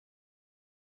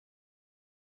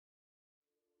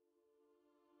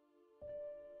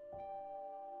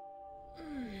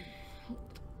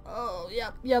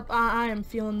Yep, I am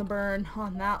feeling the burn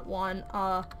on that one.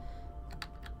 Oh,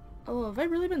 have I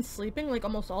really been sleeping, like,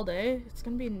 almost all day? It's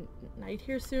gonna be night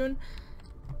here soon.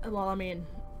 Well, I mean,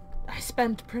 I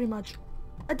spent pretty much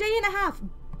a day and a half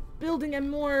building a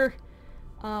more,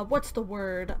 what's the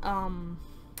word?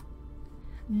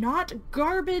 Not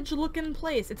garbage-looking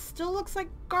place. It still looks like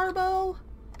Garbo,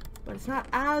 but it's not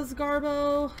as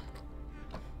Garbo.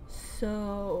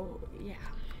 So, yeah.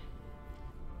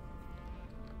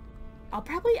 I'll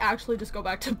probably actually just go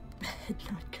back to bed,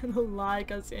 not gonna lie,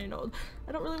 because, you know,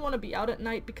 I don't really want to be out at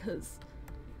night because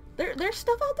there's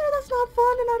stuff out there that's not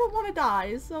fun and I don't want to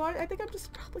die, so I think I'm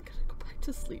just probably gonna go back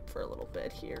to sleep for a little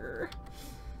bit here.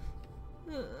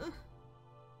 Oh,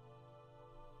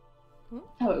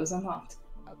 it was unlocked.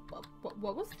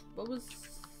 What was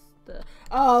the...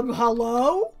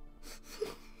 hello?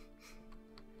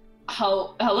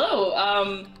 Hello,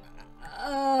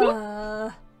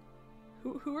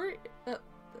 Who are...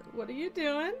 what are you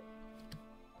doing?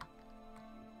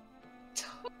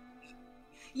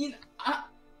 You know,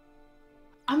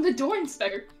 I'm the door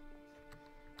inspector.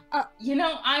 You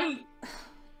know, I'm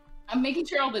making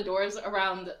sure all the doors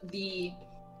around the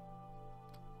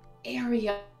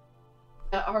area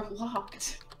are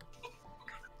locked.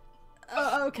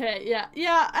 Okay, yeah,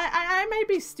 I may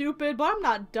be stupid, but I'm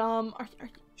not dumb.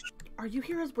 Are you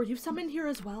here were you summoned here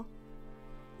as well?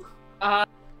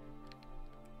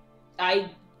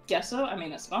 I guess so. I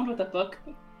mean, I spawned with a book.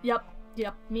 Yep,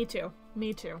 me too.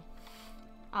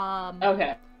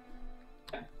 Okay.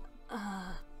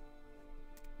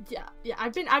 Yeah,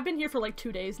 I've been here for like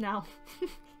 2 days now.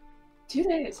 2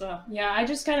 days, well, yeah, I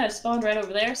just kind of spawned right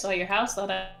over there, saw your house,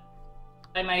 thought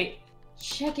I might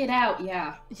check it out,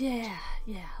 yeah. Yeah.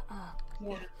 Yeah.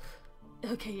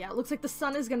 Okay, yeah, it looks like the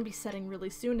sun is gonna be setting really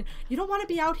soon. You don't want to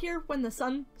be out here when the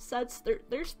sun sets.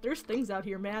 There's things out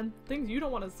here, man. Things you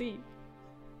don't want to see.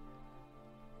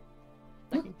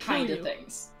 That can kill Kind of you.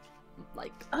 things.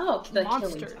 Like, Oh, the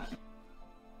monsters. killing time.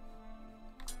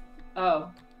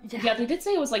 Oh. Yeah, they did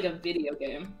say it was like a video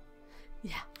game.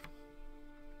 Yeah.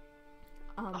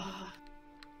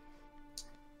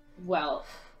 Well.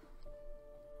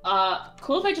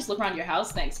 Cool if I just look around your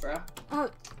house? Thanks, bro.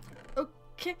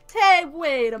 Okay. Hey,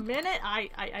 wait a minute.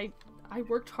 I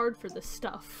worked hard for this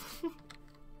stuff.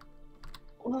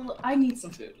 Well, I need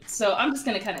some food, so I'm just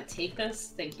gonna kind of take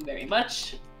this. Thank you very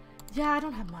much. Yeah, I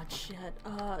don't have much yet.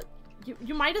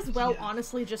 You might as well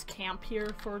honestly just camp here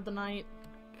for the night,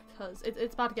 because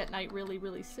it's about to get night really,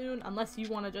 really soon, unless you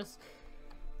want to just,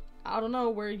 I don't know,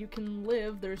 where you can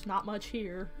live, there's not much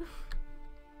here.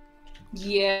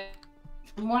 Yeah,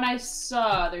 from what I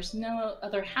saw, there's no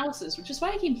other houses, which is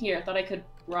why I came here. I thought I could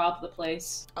rob the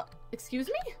place. Excuse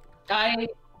me?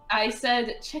 I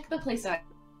said, check the place out.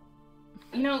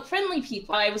 You know, friendly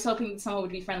people. I was hoping someone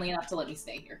would be friendly enough to let me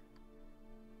stay here.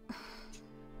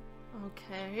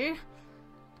 Okay.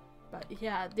 But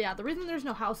yeah, the reason there's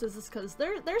no houses is because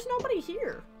there's nobody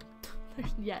here.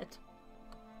 Yet.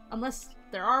 Unless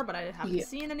there are, but I haven't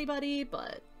seen anybody,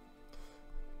 but...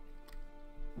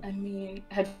 I mean,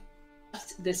 have you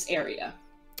left this area?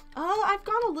 I've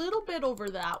gone a little bit over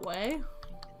that way.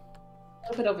 A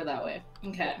little bit over that way.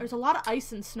 Okay. There's a lot of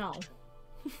ice and snow.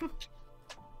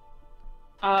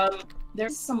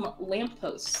 There's some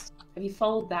lampposts. Have you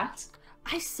followed that?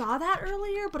 I saw that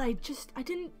earlier, but I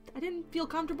didn't feel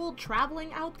comfortable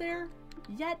traveling out there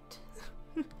yet.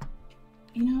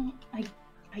 You know, I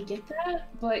get that,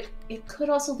 but it could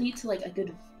also lead to like a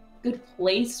good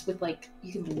place with like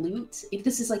you can loot. If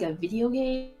this is like a video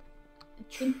game,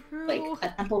 True. like a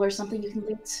temple or something, you can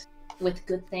loot with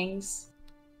good things.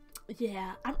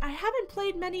 Yeah, I haven't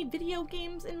played many video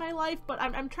games in my life, but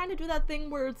I'm trying to do that thing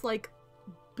where it's like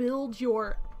build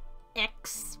your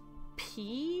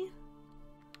XP,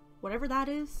 whatever that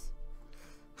is.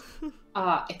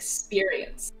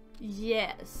 Experience.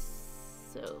 Yes.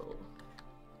 So.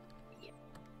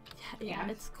 Yeah,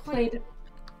 it's quite.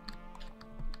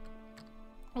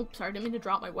 Oh, sorry, didn't mean to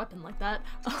drop my weapon like that.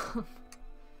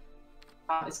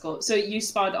 It's cool. So you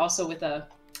spawned also with a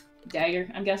dagger,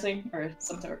 I'm guessing, or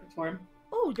some sort of form.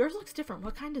 Oh, yours looks different.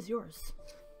 What kind is yours?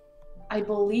 I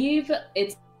believe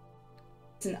it's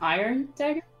an iron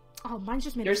dagger. Oh, mine's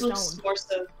just made Yours of stone. looks more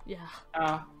so. Yeah.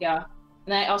 Yeah.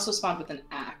 And I also spawned with an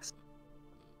axe.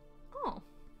 Oh.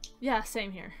 Yeah,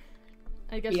 same here.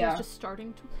 I guess I was just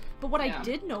starting to... But what I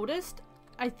did notice,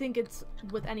 I think it's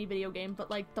with any video game, but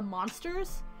like the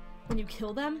monsters, when you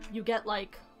kill them, you get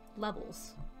like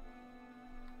levels.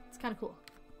 It's kind of cool.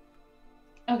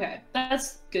 Okay,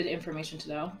 that's good information to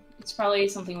know. It's probably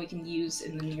something we can use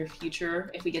in the near future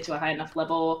if we get to a high enough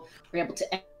level. We're able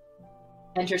to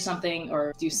enter something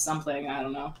or do something, I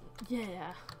don't know.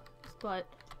 Yeah, but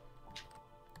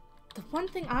the one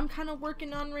thing I'm kind of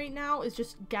working on right now is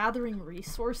just gathering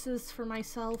resources for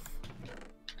myself.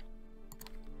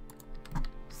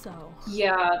 So.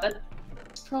 Yeah,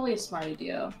 that's probably a smart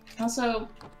idea. Also,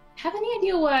 have any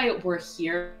idea why we're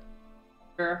here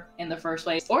in the first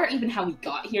place? Or even how we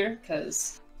got here?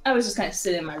 Because I was just kind of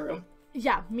sitting in my room.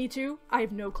 Yeah, me too. I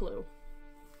have no clue.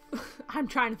 I'm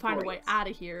trying to find a way out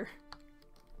of here.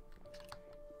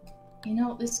 You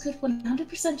know, this could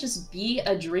 100% just be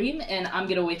a dream, and I'm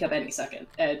gonna wake up any second,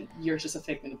 and you're just a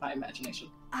figment of my imagination.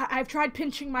 I've tried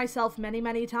pinching myself many,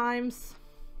 many times.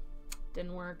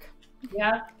 Didn't work.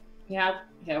 Yeah,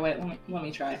 wait, let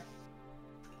me try.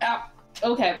 Ow,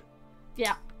 okay.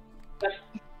 Yeah.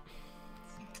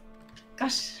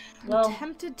 Gosh, well, I'm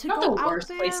tempted to not go the out worst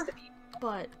there, place to be.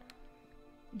 but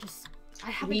just,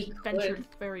 I haven't ventured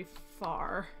very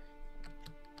far.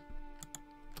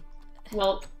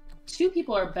 Well, 2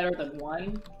 people are better than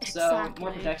 1, so Exactly.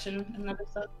 more protection and other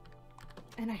stuff.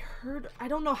 And I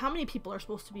don't know how many people are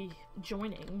supposed to be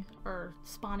joining or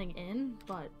spawning in,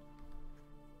 but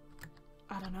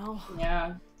I don't know.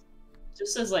 Yeah,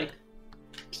 just says like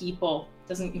people,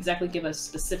 doesn't exactly give a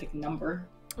specific number.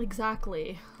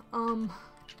 Exactly. Oh,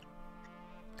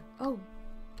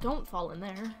 don't fall in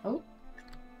there. Oh,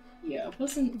 yeah, it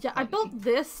wasn't. Yeah, I built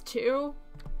this too,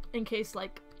 in case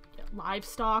like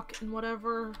livestock and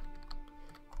whatever.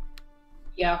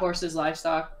 Yeah, horses,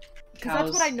 livestock, cows. Because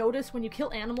that's what I noticed when you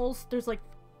kill animals. There's like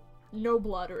no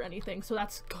blood or anything, so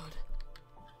that's good.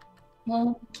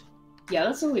 Well, yeah,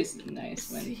 that's always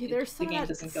nice when See, there's the some game of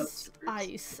doesn't go. that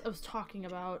ice I was talking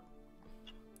about.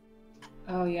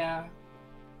 Oh yeah.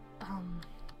 I'm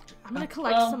gonna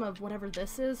collect some of whatever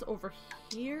this is over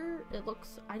here. It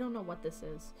looks. I don't know what this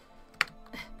is.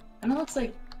 I know it looks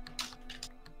like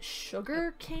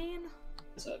sugar cane.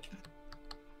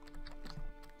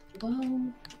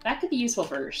 Well, that could be useful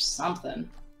for something.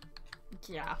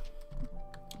 Yeah.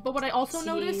 But what I also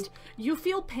noticed, you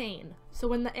feel pain. So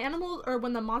when the animals or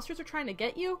when the monsters are trying to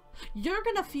get you, you're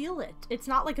gonna feel it. It's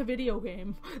not like a video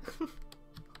game.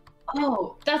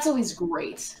 Oh, that's always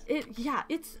great. Yeah,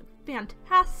 it's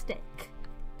fantastic.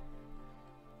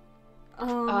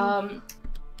 Have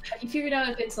you figured out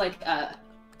if it's like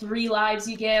 3 lives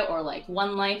you get or like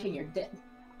 1 life and you're dead?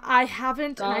 I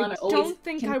haven't, and I don't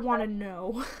think I want to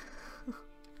know.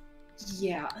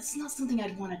 Yeah, it's not something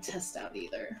I'd want to test out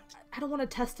either. I don't want to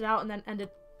test it out and then end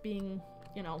it being,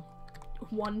 you know,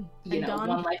 one and done.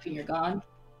 1 life and you're gone.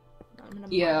 I'm gonna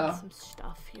mine some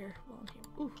stuff here while I'm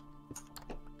here. Ooh.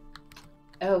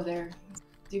 Oh, there.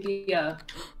 Do be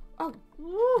Oh.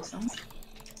 Woo.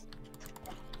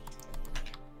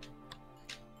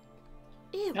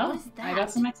 Ew, what is that? I got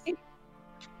some XP.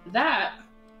 That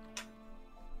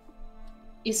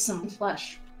is some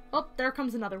flesh. Oh, there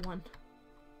comes another one.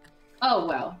 Oh,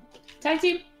 well. Tag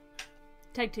team?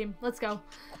 Tag team, let's go.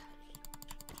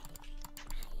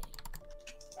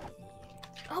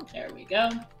 Oh. There we go.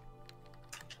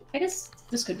 I guess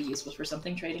this could be useful for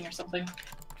something, trading or something.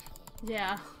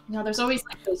 Yeah. No, there's always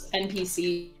like those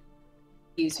NPCs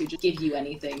who just give you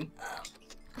anything.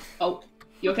 Oh,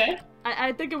 you okay?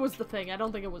 I think it was the thing. I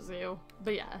don't think it was you.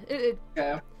 But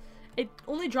yeah, it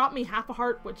only dropped me half a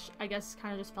heart, which I guess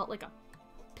kind of just felt like a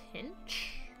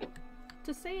pinch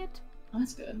to say it. Oh,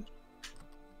 that's good.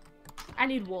 I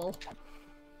need wool.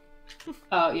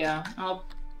 Oh, yeah. I'll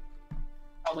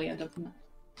probably end up...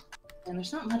 And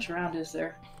there's not much around, is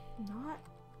there? Not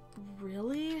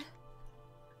really.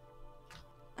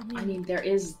 I mean, there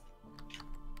is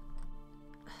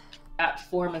that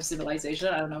form of civilization.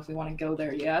 I don't know if we want to go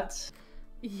there yet.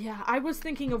 Yeah, I was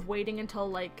thinking of waiting until,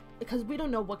 like, because we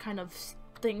don't know what kind of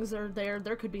things are there.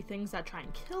 There could be things that try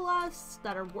and kill us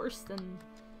that are worse than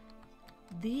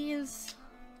these.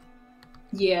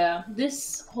 Yeah,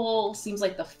 this whole seems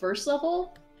like the first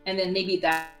level, and then maybe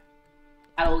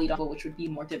that'll lead on, which would be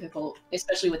more difficult,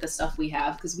 especially with the stuff we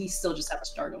have, because we still just have our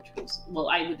starter tools. Well,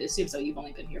 I would assume so. You've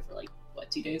only been here for, like, what,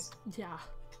 2 days? Yeah.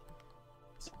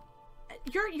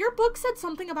 Your book said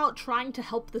something about trying to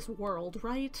help this world,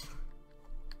 right?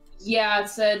 Yeah, it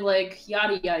said, like,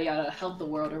 yada yada yada, help the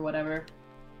world or whatever.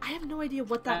 I have no idea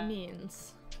what that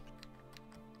means.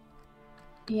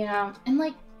 Yeah, and,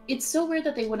 like, it's so weird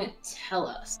that they wouldn't tell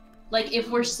us. Like, if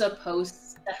we're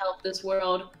supposed to help this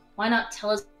world, why not tell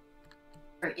us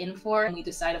what we're in for, and we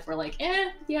decide if we're like,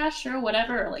 yeah, sure,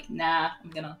 whatever, or like, nah, I'm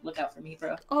gonna look out for me,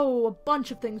 bro. Oh, a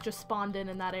bunch of things just spawned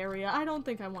in that area. I don't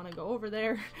think I want to go over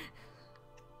there.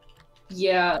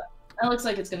 Yeah, that looks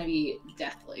like it's gonna be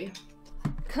deathly.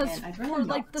 Because for,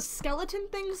 like, the skeleton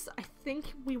things, I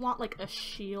think we want, like, a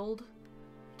shield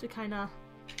to kind of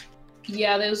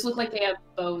Yeah, those look like they have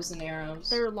bows and arrows.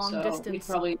 They're long so distance we'd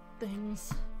probably,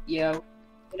 things. yeah,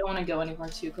 we don't want to go anywhere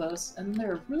too close. And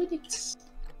they're really big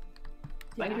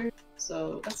spiders,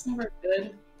 so that's never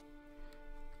good.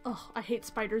 Oh, I hate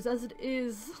spiders as it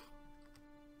is.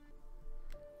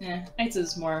 Yeah, Knights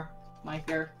is more my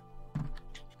fear.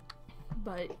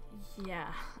 But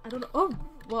yeah, I don't know. Oh,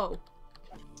 whoa.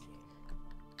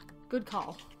 Good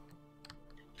call.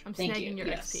 I'm Thank snagging you, your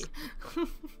yes. XP.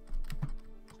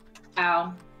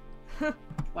 Ow. Wow,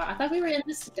 I thought we were in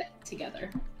this together.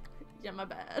 Yeah, my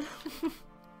bad.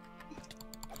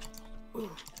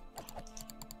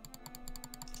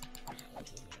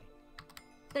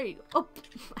 There you go. Oh,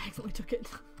 I accidentally took it.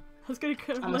 I was gonna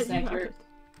kind of I'm a let you have snacker. it.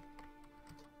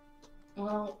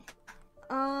 Well,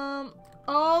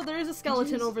 oh, there's a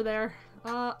skeleton over there.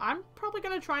 I'm probably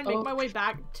gonna try and make Oh. my way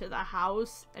back to the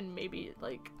house and maybe,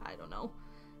 like, I don't know.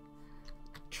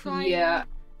 Try yeah, and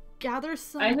gather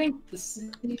some. I think the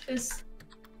safest,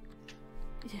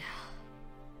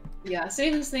 Yeah.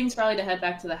 safest thing's probably to head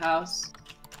back to the house.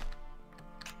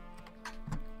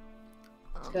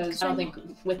 Because I don't think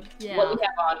with what we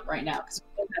have on right now, because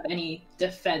we don't have any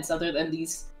defense other than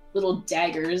these little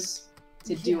daggers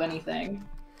to do anything.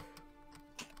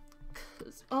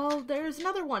 Oh, there's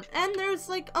another one. And there's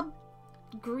like a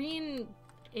green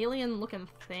alien looking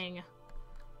thing.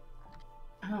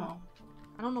 Oh.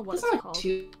 I don't know what It's it's not called.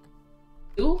 too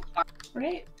hard,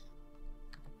 right?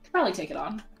 Could probably take it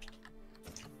on.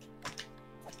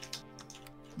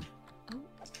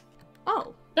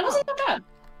 Oh. That wasn't that bad.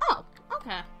 Oh,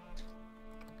 okay.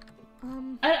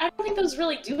 I don't think those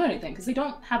really do anything, because they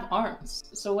don't have arms.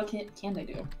 So what can they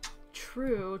do?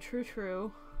 True.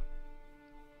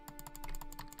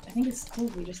 I think it's cool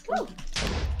we just go.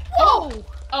 Whoa!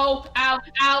 Oh, ow,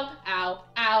 ow, ow,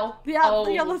 ow. Yeah, oh,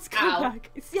 yeah, let's go ow. back.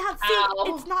 Yeah, see,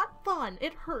 Ow. it's not fun.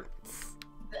 It hurts.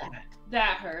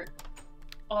 That hurt.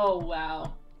 Oh,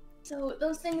 wow. So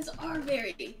those things are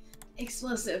very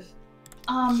explosive.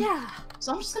 Yeah.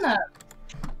 So I'm just gonna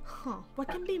Huh. What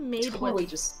can be made totally with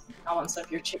just balance up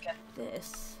your chicken.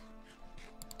 this?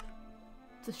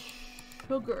 The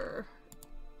sugar.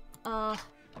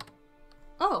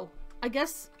 Oh, I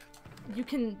guess you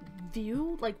can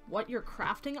view, like, what your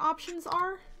crafting options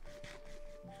are.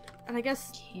 And I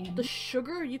guess the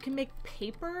sugar, you can make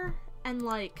paper and,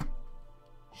 like,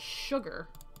 sugar.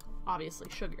 Obviously,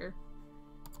 sugar.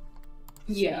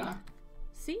 Yeah.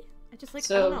 See? I just, like, I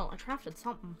So- don't know. I crafted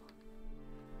something.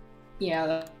 Yeah,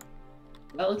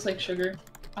 that looks like sugar.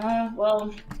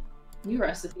 Well, new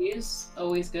recipes,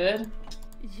 always good.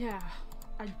 Yeah.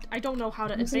 I don't know how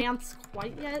to advance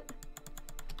quite yet.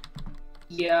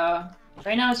 Yeah.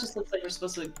 Right now it just looks like we're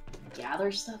supposed to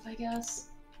gather stuff, I guess.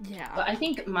 Yeah. But I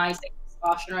think my safest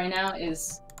option right now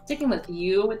is sticking with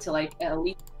you to, like, at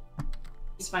least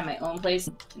find my own place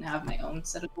and have my own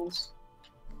set of tools.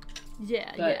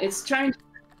 Yeah, But yeah. it's trying to...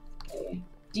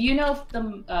 Do you know if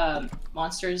the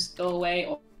monsters go away,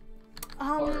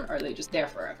 or are they just there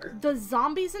forever? The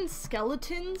zombies and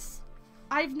skeletons,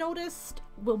 I've noticed,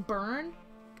 will burn.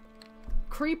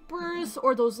 Creepers,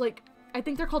 or those, like, I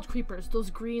think they're called creepers, those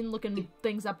green-looking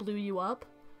things that blew you up.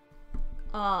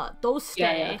 Those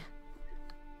stay. Yeah.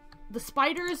 The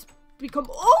spiders become—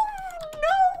 oh,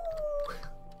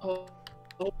 no!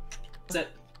 Oh, is it?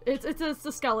 It's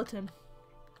a skeleton.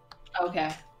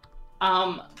 Okay.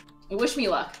 Wish me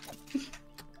luck.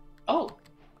 Oh,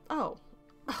 Oh.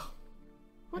 I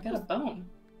What got a bone.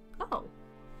 Oh.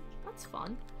 That's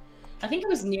fun. I think it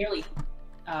was nearly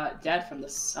dead from the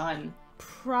sun.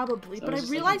 Probably, So but I it's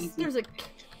just, like, an realized easy- there's a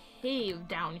cave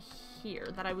down here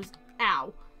that I was—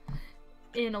 ow!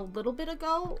 In a little bit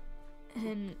ago,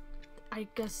 and I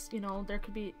guess, you know, there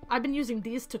could be— I've been using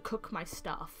these to cook my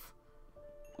stuff.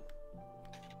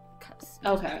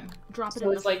 Okay. Drop it So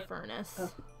in it's the like- furnace.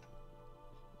 oh.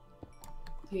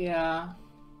 Yeah.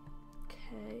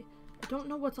 Okay. I don't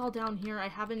know what's all down here. I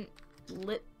haven't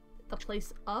lit the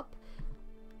place up.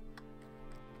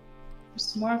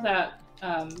 There's more of that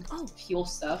Oh. fuel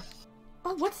stuff.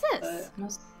 Oh, what's But this?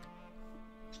 must...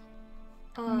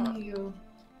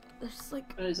 There's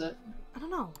like— What is it? I don't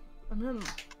know. I'm gonna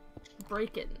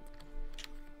break it.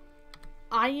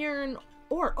 Iron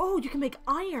ore. Oh, you can make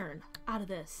iron out of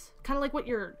this. Kind of like what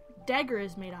your dagger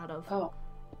is made out of. Oh.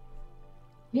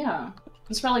 Yeah.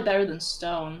 It's probably better than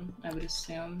stone, I would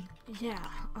assume. Yeah.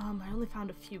 I only found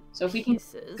a few So if we can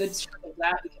pieces. good chunk of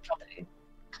that, we can probably...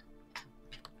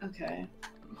 Okay.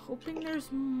 I'm hoping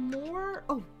there's more.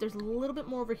 Oh, there's a little bit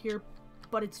more over here,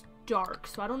 but it's dark,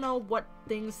 so I don't know what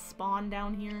things spawn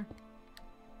down here.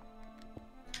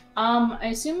 I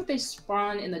assume they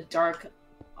spawn in the dark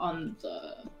on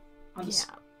the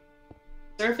Yeah.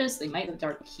 surface, they might go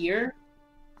dark here.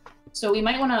 So we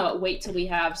might want to wait till we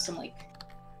have some, like,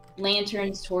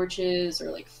 lanterns, torches,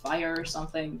 or, like, fire or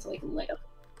something to, like, light up.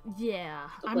 Yeah,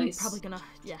 I'm probably gonna,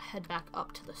 head back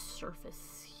up to the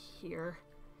surface here.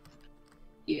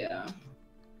 Yeah.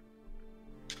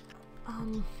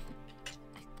 I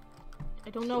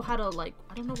don't know how to, like,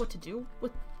 I don't know what to do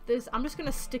with this. I'm just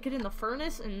gonna stick it in the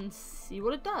furnace and see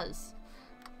what it does.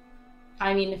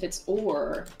 I mean, if it's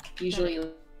ore, usually,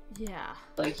 yeah.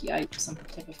 like, some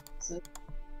type of...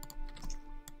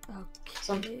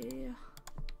 Okay.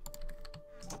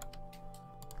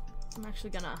 I'm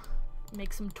actually gonna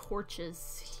make some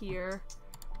torches here,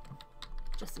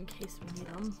 just in case we need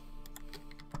them.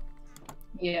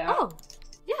 Yeah. Oh,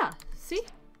 yeah, see?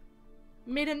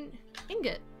 Made an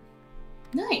ingot.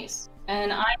 Nice.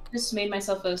 And I just made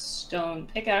myself a stone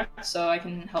pickaxe so I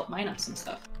can help mine up some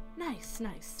stuff. Nice,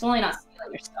 nice. It's only not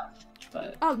stealing your stuff,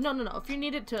 but... Oh, no. If you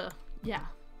need it to... Yeah.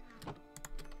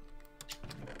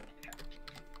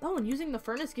 Oh, and using the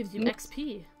furnace gives you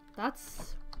XP.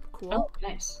 That's cool. Oh,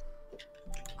 nice.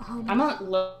 I'm on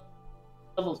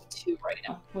level 2 right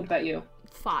now. What about you?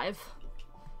 5.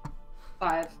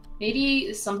 5.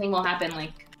 Maybe something will happen,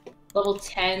 like, level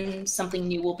 10, something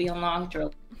new will be unlocked,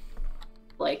 or,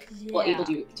 like, we're able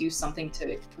to do something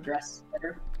to progress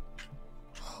better.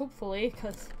 Hopefully,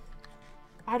 because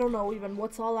I don't know even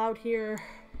what's all out here,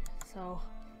 so...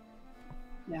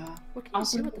 Yeah. What can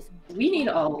you do with this? We need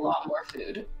a lot more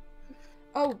food.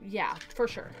 Oh, yeah, for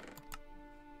sure.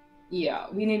 Yeah,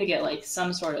 we need to get, like,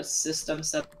 some sort of system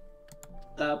set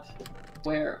up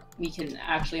where we can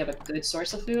actually have a good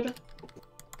source of food.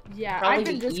 Yeah, Probably I've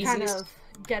been just easiest... kind of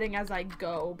getting as I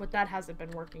go, but that hasn't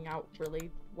been working out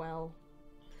really well.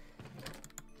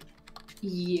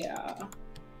 Yeah.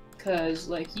 Because,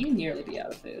 like, you nearly be out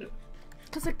of food.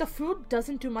 Because, like, the food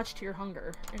doesn't do much to your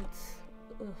hunger. It's...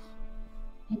 Ugh.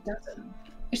 It doesn't.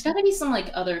 There's gotta be some, like,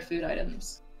 other food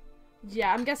items.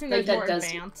 Yeah, I'm guessing like, there's more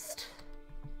advanced.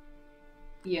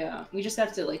 Yeah, we just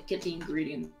have to, like, get the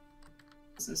ingredients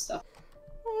and stuff.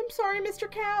 Oh, I'm sorry, Mr.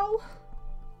 Cow.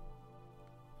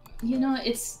 You know,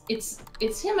 it's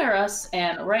him or us,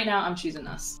 and right now I'm choosing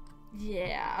us.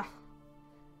 Yeah.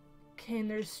 Okay, and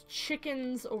there's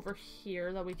chickens over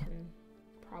here that we can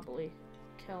probably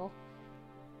kill.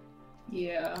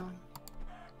 Yeah.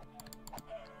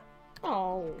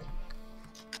 Oh.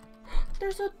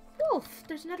 There's a wolf.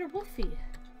 There's another wolfie.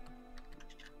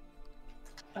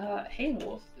 Hey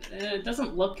wolf. It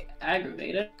doesn't look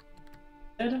aggravated.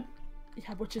 Yeah,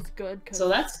 which is good, because so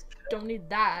that's... don't need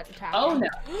that attacking. Oh no.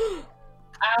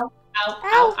 Ow, ow,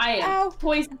 ow, I am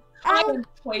poisoned. I am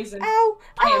poisoned. Ow,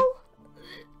 ow.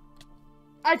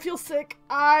 I feel sick.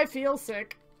 I feel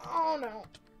sick. Oh no.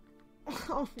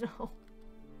 Oh no.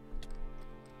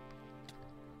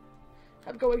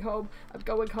 I'm going home. I'm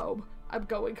going home. I'm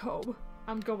going home.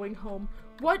 I'm going home.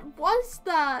 What was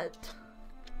that?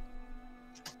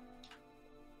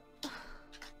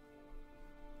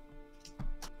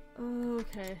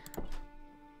 Okay.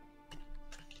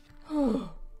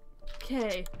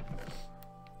 Okay.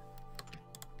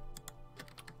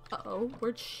 Uh-oh,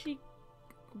 where'd she...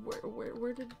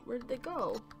 Where did they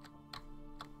go?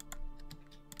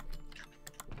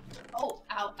 Oh,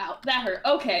 ow, ow, that hurt.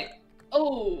 Okay.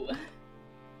 Oh.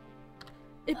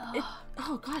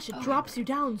 Oh gosh, it drops you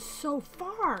down so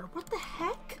far. What the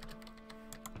heck?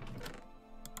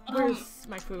 Where's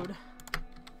my food?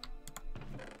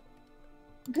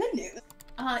 Good news.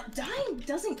 Dying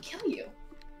doesn't kill you.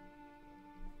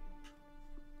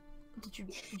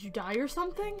 Did you die or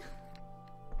something?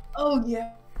 Oh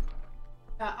yeah.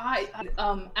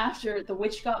 After the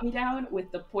witch got me down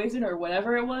with the poison or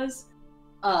whatever it was,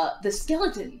 the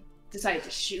skeleton decided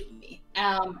to shoot me.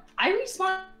 I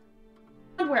respawned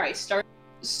where I started,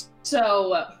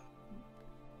 so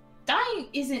dying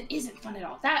isn't fun at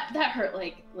all. That hurt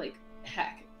like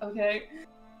heck. Okay.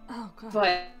 Oh god.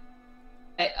 But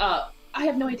I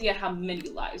have no idea how many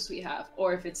lives we have,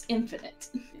 or if it's infinite.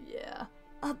 Yeah.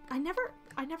 I never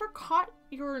caught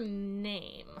your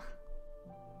name.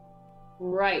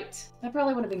 Right. That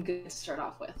probably would have been good to start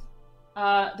off with.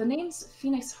 The name's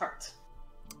Phoenix Heart.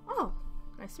 Oh,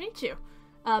 nice to meet you.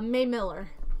 May Miller.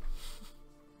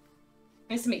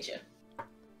 Nice to meet you.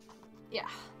 Yeah.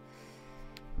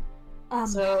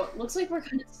 So, looks like we're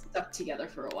kind of stuck together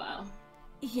for a while.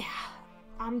 Yeah.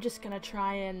 I'm just gonna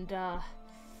try and, I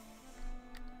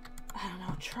don't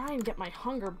know, try and get my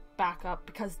hunger back up,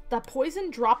 because that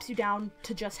poison drops you down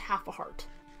to just half a heart.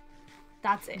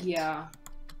 That's it. Yeah.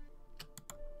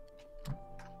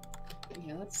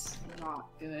 Yeah, that's not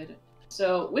good.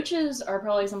 So, witches are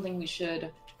probably something we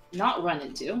should not run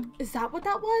into. Is that what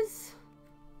that was?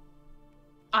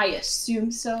 I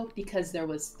assume so, because there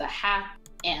was the hat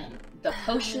and the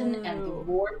potion and the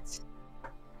wart.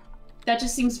 That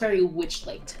just seems very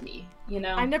witch-like to me, you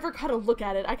know? I never got a look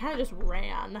at it. I kind of just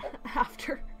ran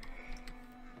after.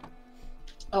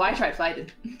 Oh, I tried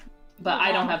fighting. But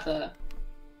I don't have the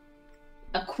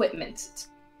equipment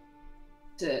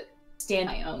to stand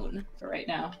my own for right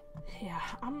now. Yeah,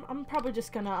 I'm probably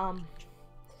just gonna, I'm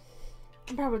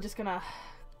probably just gonna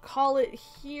call it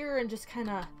here and just kind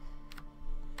of...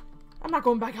 I'm not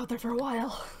going back out there for a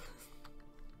while.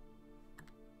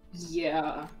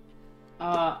 Yeah.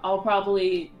 I'll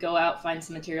probably go out, find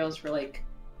some materials for, like,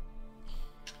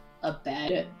 a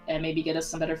bed, and maybe get us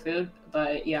some better food.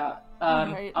 But, yeah,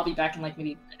 Right. I'll be back in, like,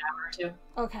 maybe an hour or two.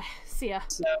 Okay, see ya.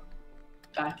 So,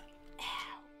 bye.